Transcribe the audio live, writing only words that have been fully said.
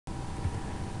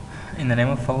In the name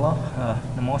of Allah,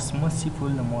 the most merciful,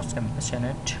 the most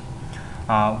compassionate,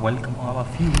 welcome all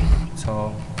of you.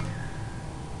 So,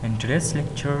 in today's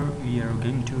lecture, we are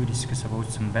going to discuss about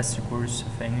some basic words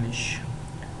of English.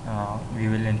 We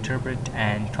will interpret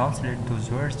and translate those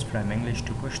words from English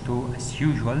to Pashto as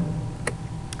usual.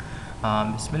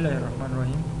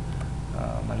 Bismillahirrahmanirrahim.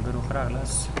 Malgaro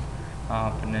kharaglas.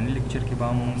 په نن لیکچر کې به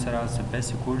موږ سره څه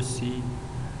بیسیک ورډز سي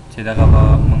چې دغه به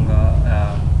موږ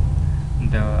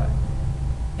د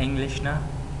انګلیش نه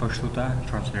پښتو ته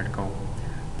ترانسلیټ کوو.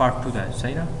 پارت 2 ده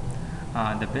صحیح ده.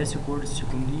 د بیسیک ورډز چې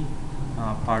کوم دي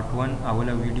پارت 1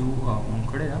 اوله ویډیو موږ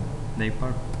کړې ده د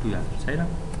پارت 2 ده صحیح ده.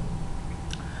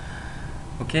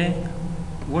 اوکې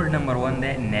ورډ نمبر 1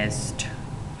 ده نیسټ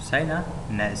صحیح ده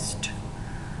نیسټ.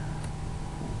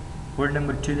 ورډ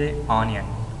نمبر 2 ده آنین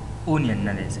onion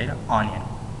nade say onion.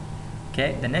 Okay,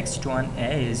 the next one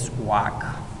is walk.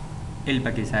 Il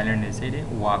baki silent is say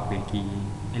walk bilki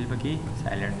il baki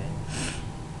silent is.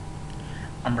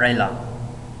 Umbrella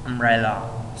umbrella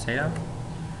say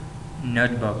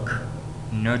notebook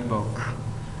notebook.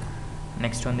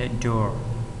 Next one the door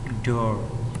door.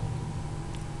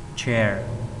 Chair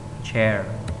chair.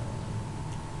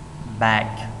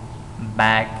 Bag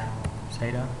bag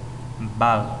say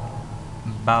bulb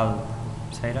bulb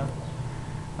say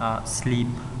sleep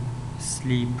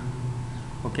sleep.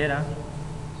 Okay da.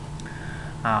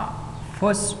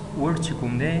 First word چې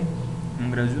کوم دی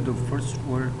موږ راځو د فرست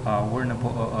ورډ نه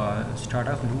سټارټ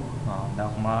اخلو. دا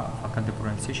ما فقط د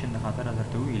پروننسیشن د خاطر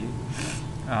درته ویلي.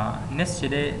 نس چې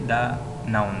دی دا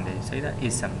ناون دی صحیح ده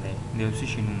اسم دی د یو څه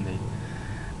شي نوم دی.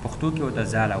 پښتو کې ورته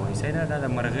ځاله وایي صحیح ده. دا د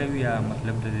مرغۍ یا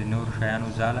مطلب د نور شیانو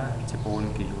ځاله چې په ونو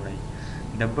کې جوړوي.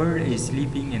 The bird is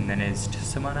sleeping in the nest.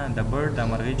 سمانا the bird دا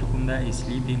مرغی چې کوم دا is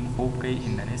sleeping خوب کوي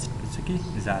in the nest پس کې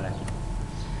ځاله کې.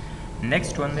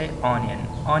 next one دی onion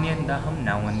onion دا هم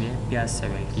ناون دی پیاز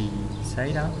سویل کېږي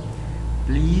صحیح ده.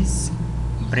 please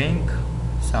bring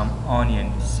some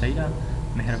onions صحیح ده.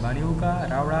 مهرباني وکړه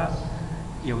راوړه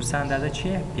یو څه اندازه چې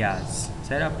پیاز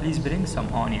صحیح ده. please bring some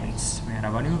onions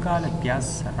مهرباني وکړه لږ پیاز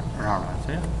راوړه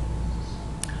صحیح ده.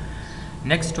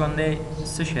 next one دی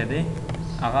څه شی دی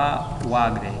هغه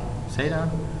واک دی صحیح ده.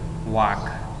 واک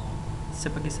څه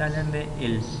پکې سایلنټ دی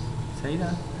ال صحیح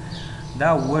ده. دا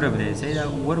ورب دی صحیح ده.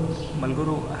 ورب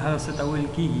ملګرو هغه څه ته ویل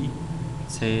کېږي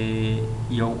چې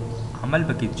یو عمل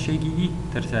پکې شی کېږي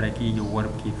ترسره کېږي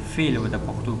ورب کې فعل به د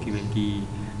پښتو کې ویل کېږي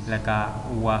لکه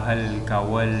وهل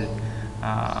کول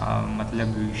مطلب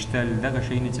ویشتل دغه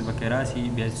شیونه چې پکې راسي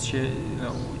بیا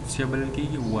څه بلل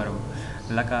کېږي ورب.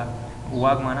 لکه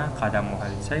واک معنا قدم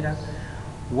وهل صحیح ده.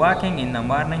 Walking in the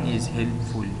morning is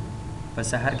helpful. په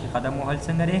سحر کې قدم وهل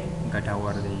څنګه دی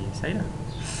ګټور دی صحیح ده.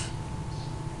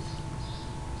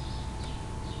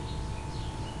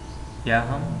 یا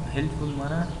هم helpful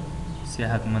معنا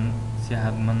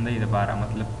صحتمندۍ لپاره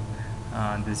مطلب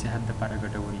د صحت لپاره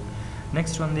ګټوري.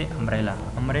 next one دی umbrella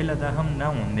umbrella دا هم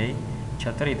ناون دی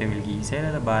چترۍ ته ویل کېږي صحیح ده.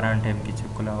 د باران ټایم کې چې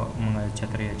کله موږ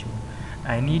چترۍ اچو.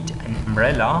 I need an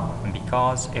umbrella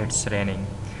because it's raining.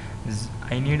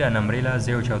 I need an umbrella زه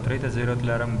یو چوترې ته ضرورت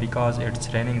لرم because it's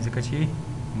raining ځکه چې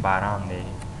باران دی.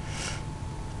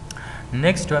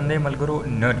 next one دی ملګرو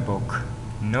notebook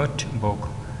notebook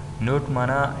نوٹ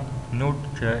معنا نوٹ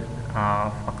چې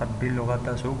فقط بې لغت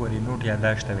تاسو وګورئ نوٹ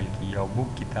یادداشت ته ویل کېږي او بوک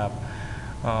کتاب.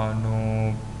 نو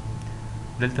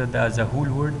دلته دا زهول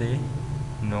ورډ دی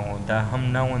نو دا هم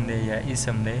ناون دی یا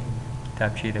اسم دی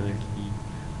کتابچې ته ویل کېږي.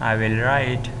 I will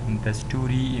write the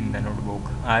story in the notebook.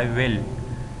 I will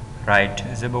right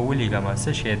زه به ولیږم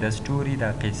څه شی د سټوري د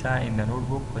قصه ان د نوټ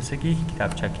بک په څه کې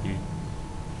کتابچه کې.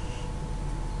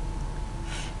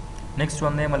 next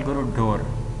one دی ملګرو ډور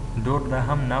ډور دا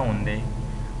هم ناون دی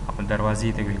او دروازې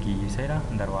ته ویل کېږي صحیح ده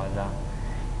دروازه.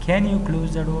 can you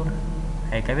close the door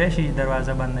کولی شي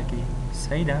دروازه بنده کړي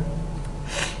صحیح ده.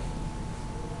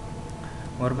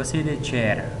 ورپسې دی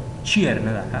چیر چیر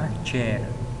نه ده چیر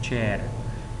چیر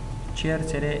چیر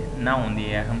چې دی ناون دی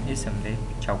یا هم اسم دی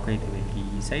چوکۍ ته ویل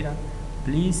کېږي صحیح ده.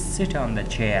 please sit on the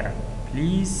chair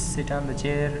please sit on the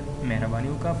chair مهرباني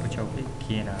وکړه په چوکۍ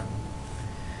کښېنه.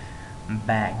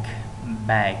 bag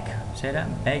bag صحیح ده.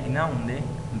 bag ناون دی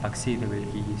بکسې ته ویل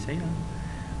کېږي صحیح ده.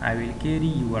 I will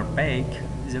carry your bag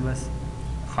زه بس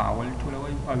خاول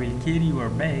ټولوئ I will carry your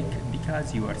bag because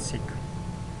you are sick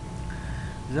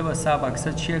زه به ستا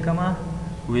بکسه چې کړمه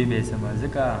ویې بیسمه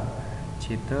ځکه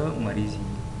چې ته مریض یې.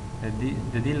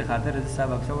 د دې له خاطر زه ستا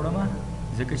بکسه وړمه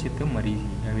ځکه چې ته مریض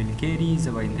یې. I will carry زه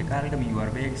به انتقال کړم your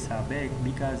bag ستا bag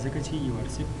because ځکه چې you are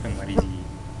sick ته مریض یې.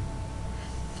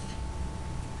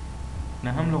 نه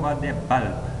هم لغات دی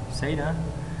بلب صحیح ده.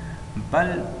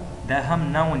 بلب دا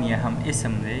هم ناون یا هم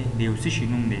اسم دی د یو څه شي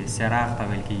نوم دی سراغ ته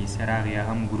ویل کېږي سراغ یا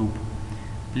هم ګروپ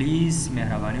پلیز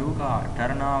مهرباني وکړه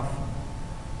ټرن آف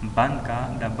بند کا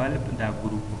دا بلب دا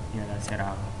ګروپ یا دا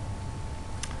سراغ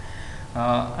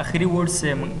آخري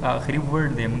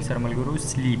ورډ دی موږ سره ملګرو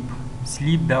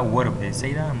سلیپ دا ورب دی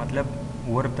صحیح ده مطلب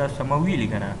ورب تاسو ما ویلي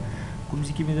که نه کوم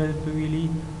ځای کې مې درته ویلي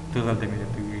دغلته مې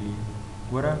درته ویلي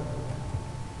ګوره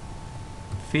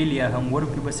فعل یا هم ورب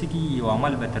کې به څه کېږي یو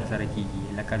عمل به ترسره کېږي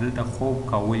لکه دلته خوب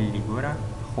کول دي ګوره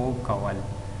خوب کول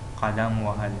قدم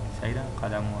وهل صحیح ده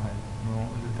قدم وهل نو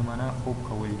دلته معنا خوب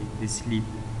کول دي د سلیپ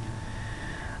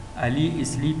علي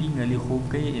سلیپینګ علي خوب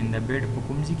کوي ان د بیډ په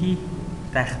کوم ځای کې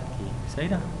تخت کې صحیح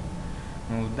ده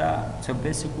نو دا څه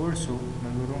بیسیک ورډس وو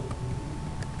ملګرو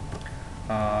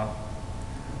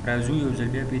راځو یو ځل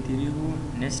بیا پرې تېرېږو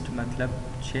نیسټ مطلب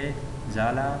چې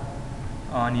ځاله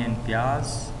آنین پیاز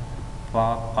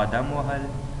قدم وهل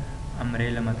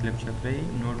امریلا مطلب چترۍ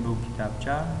نوټ بک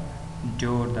کتابچه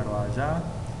ډور دروازه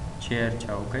چیر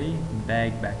چوکۍ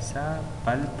بیگ بکسه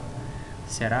بلب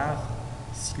څراغ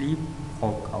sleep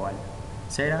خوب کول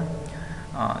صحیح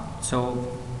so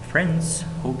friends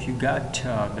hope you got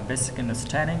the basic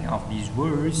understanding of these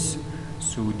words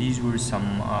so these were some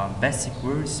basic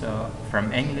words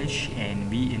from English and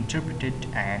we interpreted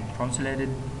and translated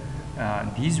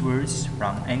these words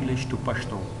from English to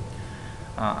Pashto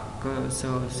که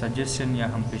څه سجیشن یا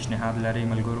هم پیشنهاد لرئ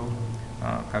ملګرو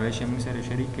کولی شئ موږ سره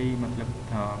شریک کړئ مطلب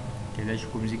کېدای شي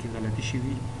کوم ځای کې غلطي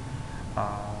شوي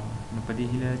نو په دې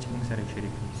هیله چې موږ سره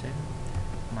شریک کړئ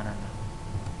مننه